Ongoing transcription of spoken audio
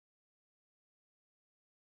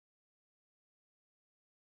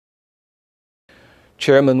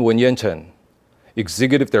Chairman Wen Yanchen,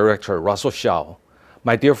 Executive Director Russell Shaw,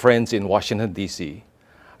 my dear friends in Washington, D.C.,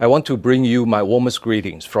 I want to bring you my warmest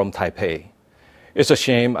greetings from Taipei. It's a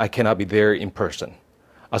shame I cannot be there in person.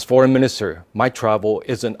 As Foreign Minister, my travel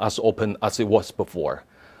isn't as open as it was before.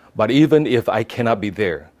 But even if I cannot be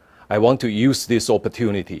there, I want to use this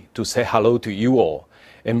opportunity to say hello to you all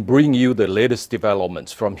and bring you the latest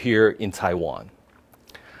developments from here in Taiwan.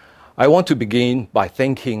 I want to begin by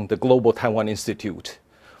thanking the Global Taiwan Institute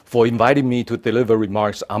for inviting me to deliver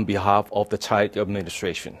remarks on behalf of the Tsai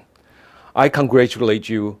administration. I congratulate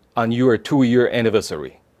you on your 2-year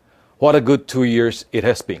anniversary. What a good 2 years it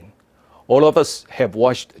has been. All of us have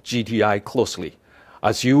watched GTI closely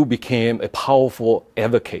as you became a powerful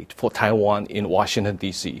advocate for Taiwan in Washington,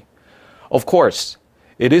 D.C. Of course,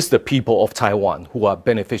 it is the people of Taiwan who are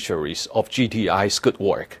beneficiaries of GTI's good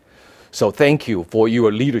work. So thank you for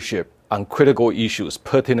your leadership on critical issues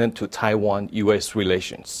pertinent to Taiwan-U.S.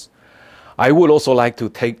 relations. I would also like to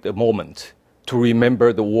take a moment to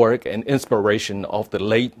remember the work and inspiration of the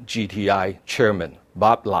late GTI chairman,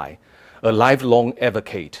 Bob Lai, a lifelong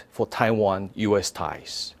advocate for Taiwan-U.S.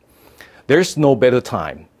 ties. There's no better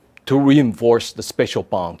time to reinforce the special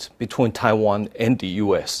bond between Taiwan and the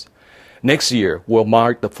U.S. Next year will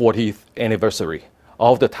mark the 40th anniversary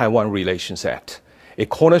of the Taiwan Relations Act, a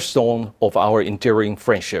cornerstone of our enduring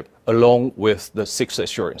friendship, along with the 6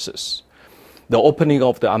 assurances. The opening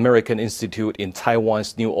of the American Institute in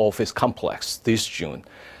Taiwan's new office complex this June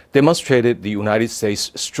demonstrated the United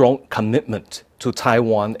States' strong commitment to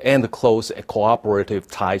Taiwan and the close and cooperative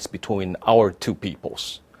ties between our two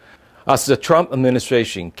peoples. As the Trump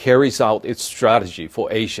administration carries out its strategy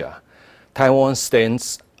for Asia, Taiwan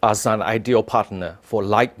stands as an ideal partner for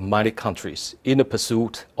like-minded countries in the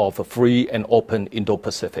pursuit of a free and open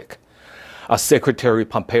Indo-Pacific. As Secretary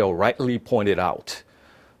Pompeo rightly pointed out,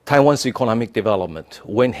 Taiwan's economic development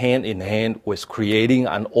went hand in hand with creating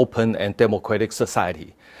an open and democratic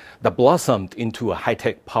society that blossomed into a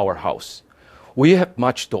high-tech powerhouse. We have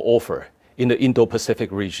much to offer in the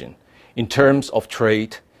Indo-Pacific region in terms of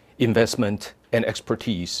trade, investment, and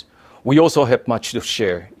expertise. We also have much to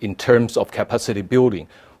share in terms of capacity building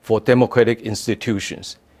for democratic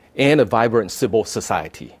institutions and a vibrant civil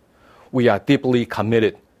society. We are deeply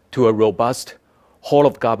committed to a robust,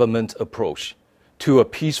 whole-of-government approach to a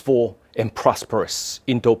peaceful and prosperous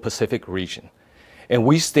Indo-Pacific region. And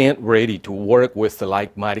we stand ready to work with the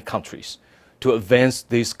like-minded countries to advance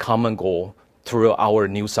this common goal through our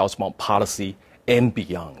New Southbound policy and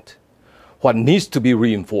beyond. What needs to be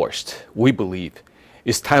reinforced, we believe,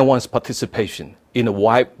 is Taiwan's participation in a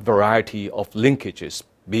wide variety of linkages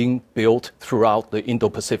being built throughout the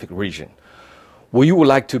Indo-Pacific region. We would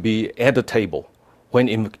like to be at the table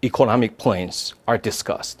when economic plans are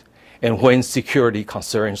discussed and when security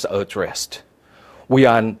concerns are addressed. We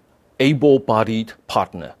are an able-bodied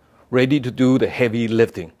partner, ready to do the heavy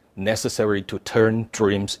lifting necessary to turn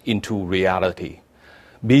dreams into reality.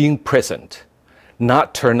 Being present,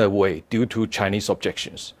 not turned away due to Chinese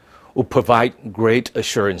objections, will provide great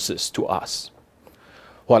assurances to us.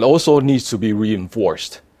 What also needs to be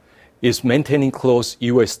reinforced is maintaining close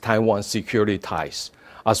U.S.-Taiwan security ties,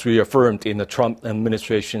 as reaffirmed in the Trump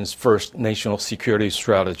administration's first national security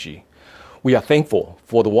strategy. We are thankful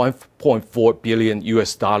for the $1.4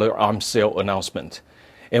 billion arms sale announcement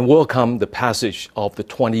and welcome the passage of the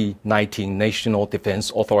 2019 National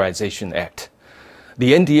Defense Authorization Act.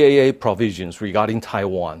 The NDAA provisions regarding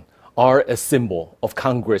Taiwan are a symbol of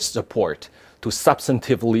Congress' support to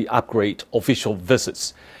substantively upgrade official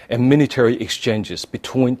visits and military exchanges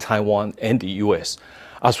between Taiwan and the U.S.,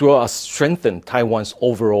 as well as strengthen Taiwan's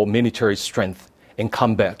overall military strength and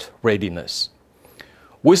combat readiness.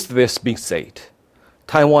 With this being said,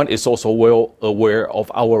 Taiwan is also well aware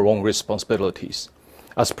of our own responsibilities.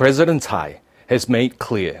 As President Tsai has made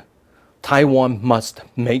clear, Taiwan must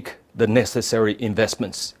make the necessary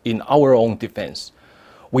investments in our own defense.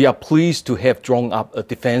 We are pleased to have drawn up a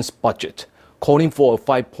defense budget calling for a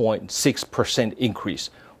 5.6%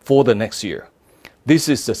 increase for the next year. This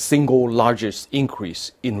is the single largest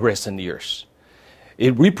increase in recent years.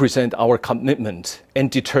 It represents our commitment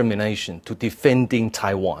and determination to defending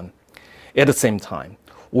Taiwan. At the same time,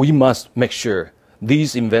 we must make sure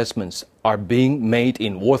these investments are being made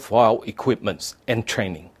in worthwhile equipment and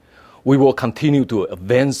training. We will continue to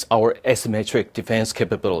advance our asymmetric defense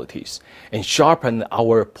capabilities and sharpen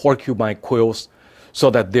our porcupine quills so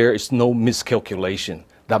that there is no miscalculation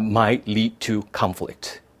that might lead to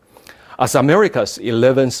conflict. As America's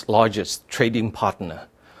 11th largest trading partner,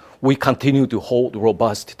 we continue to hold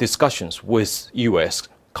robust discussions with U.S.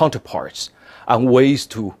 counterparts on ways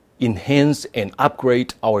to enhance and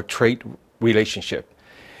upgrade our trade relationship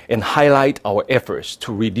and highlight our efforts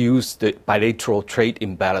to reduce the bilateral trade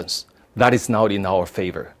imbalance that is now in our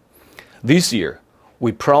favor. This year,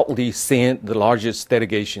 we proudly sent the largest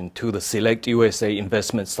delegation to the Select USA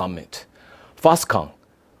Investment Summit. Foxconn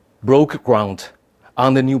broke ground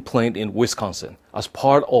on the new plant in Wisconsin as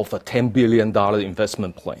part of a $10 billion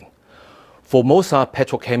investment plan. Formosa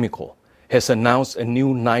Petrochemical has announced a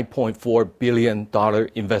new $9.4 billion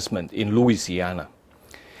investment in Louisiana.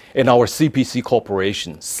 And our CPC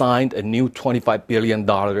Corporation signed a new $25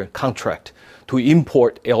 billion contract to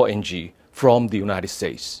import LNG from the United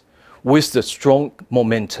States. With the strong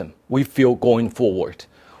momentum we feel going forward,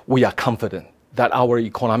 we are confident that our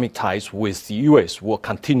economic ties with the U.S. will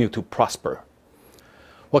continue to prosper.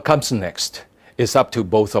 What comes next is up to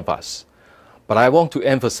both of us. But I want to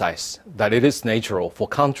emphasize that it is natural for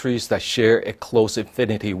countries that share a close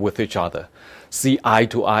affinity with each other, see eye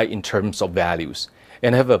to eye in terms of values,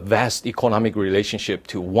 and have a vast economic relationship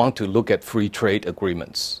to want to look at free trade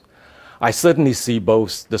agreements. I certainly see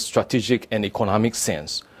both the strategic and economic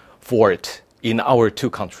sense for it in our two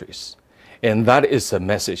countries. And that is a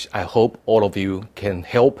message I hope all of you can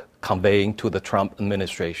help conveying to the Trump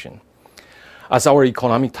administration. As our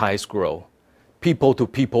economic ties grow,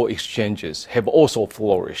 people-to-people exchanges have also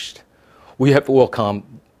flourished. We have welcomed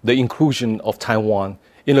the inclusion of Taiwan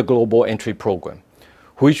in the Global Entry Program,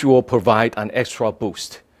 which will provide an extra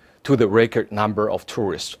boost to the record number of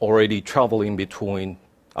tourists already traveling between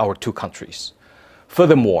our two countries.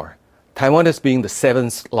 Furthermore, Taiwan has been the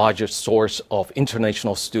seventh largest source of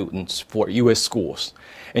international students for U.S. schools,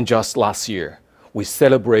 and just last year, we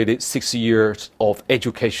celebrated 6 years of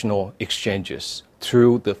educational exchanges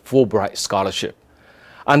through the Fulbright Scholarship.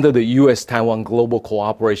 Under the U.S.-Taiwan Global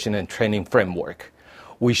Cooperation and Training Framework,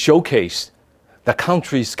 we showcased that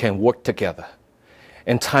countries can work together,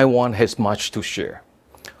 and Taiwan has much to share.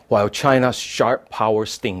 While China's sharp power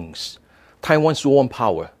stings, Taiwan's warm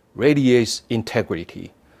power radiates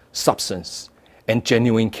integrity, substance, and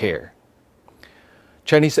genuine care.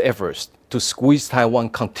 Chinese efforts to squeeze Taiwan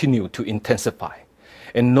continue to intensify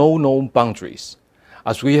and know no boundaries.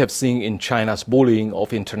 As we have seen in China's bullying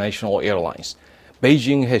of international airlines,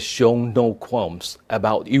 Beijing has shown no qualms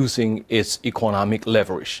about using its economic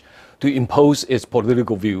leverage to impose its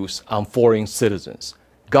political views on foreign citizens,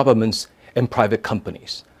 governments, and private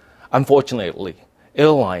companies. Unfortunately,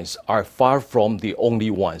 airlines are far from the only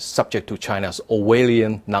ones subject to China's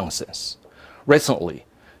Orwellian nonsense. Recently,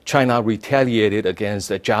 China retaliated against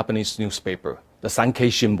a Japanese newspaper, the Sankei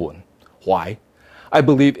Shimbun. Why? I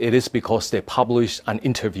believe it is because they published an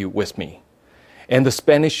interview with me. And the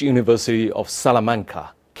Spanish University of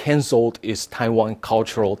Salamanca canceled its Taiwan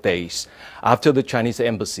Cultural Days after the Chinese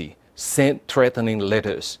embassy sent threatening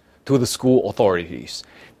letters to the school authorities,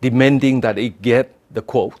 demanding that it get the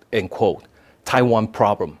quote-unquote Taiwan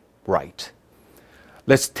problem right.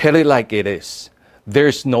 Let's tell it like it is.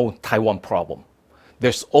 There's no Taiwan problem.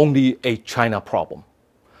 There's only a China problem.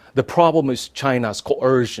 The problem is China's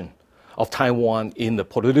coercion of Taiwan in the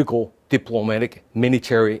political, diplomatic,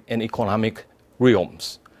 military, and economic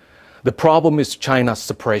realms. The problem is China's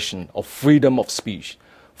suppression of freedom of speech,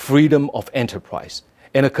 freedom of enterprise,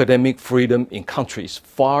 and academic freedom in countries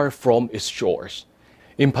far from its shores.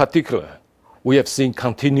 In particular, we have seen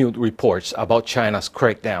continued reports about China's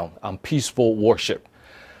crackdown on peaceful worship,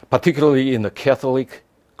 particularly in the Catholic,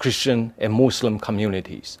 Christian, and Muslim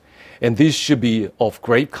communities. And this should be of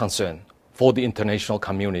great concern for the international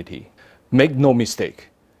community. Make no mistake,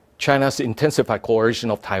 China's intensified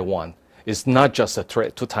coercion of Taiwan is not just a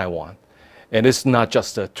threat to Taiwan, and it's not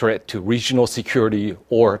just a threat to regional security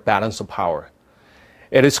or balance of power.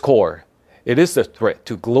 At its core, it is a threat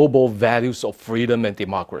to global values of freedom and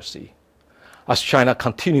democracy. As China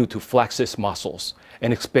continues to flex its muscles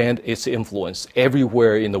and expand its influence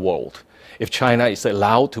everywhere in the world, if China is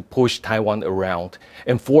allowed to push Taiwan around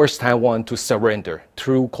and force Taiwan to surrender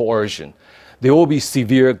through coercion, there will be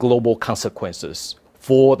severe global consequences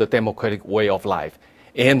for the democratic way of life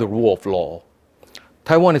and the rule of law.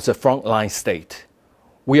 Taiwan is a frontline state.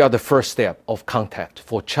 We are the first step of contact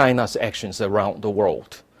for China's actions around the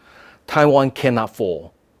world. Taiwan cannot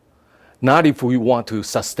fall. Not if we want to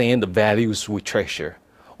sustain the values we treasure,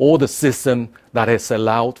 or the system that has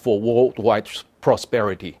allowed for worldwide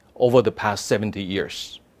prosperity over the past 70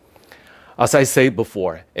 years. As I said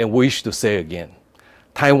before, and wish to say again,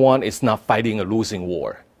 Taiwan is not fighting a losing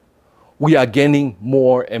war. We are gaining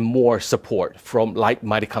more and more support from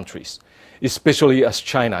like-minded countries, especially as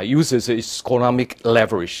China uses its economic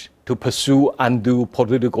leverage to pursue undue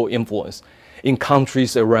political influence in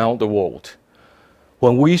countries around the world.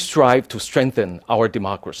 When we strive to strengthen our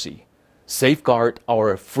democracy, safeguard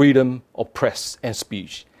our freedom of press and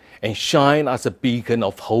speech, and shine as a beacon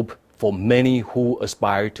of hope for many who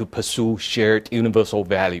aspire to pursue shared universal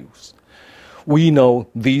values. We know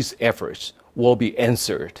these efforts will be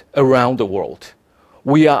answered around the world.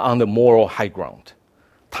 We are on the moral high ground.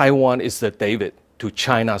 Taiwan is the David to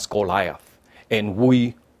China's Goliath, and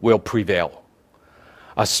we will prevail.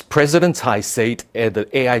 As President Tsai said at the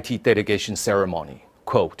AIT dedication ceremony,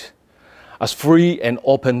 quote, "As free and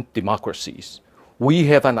open democracies, we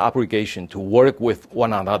have an obligation to work with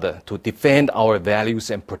one another to defend our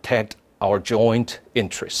values and protect our joint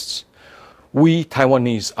interests. We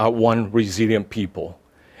Taiwanese are one resilient people,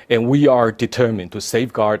 and we are determined to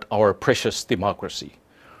safeguard our precious democracy.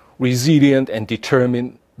 Resilient and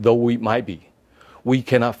determined though we might be, we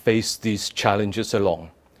cannot face these challenges alone.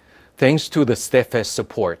 Thanks to the steadfast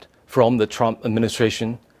support from the Trump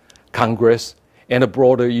administration, Congress, and the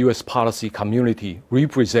broader U.S. policy community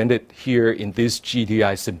represented here in this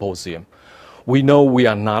GDI symposium, we know we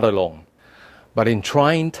are not alone. But in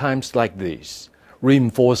trying times like these,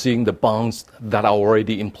 reinforcing the bonds that are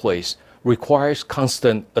already in place requires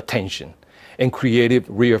constant attention and creative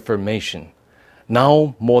reaffirmation.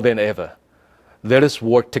 Now more than ever, let us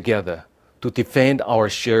work together to defend our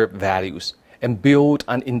shared values and build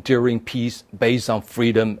an enduring peace based on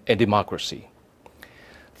freedom and democracy."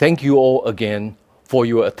 Thank you all again for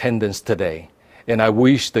your attendance today, and I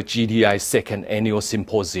wish the GDI Second Annual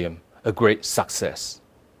Symposium a great success.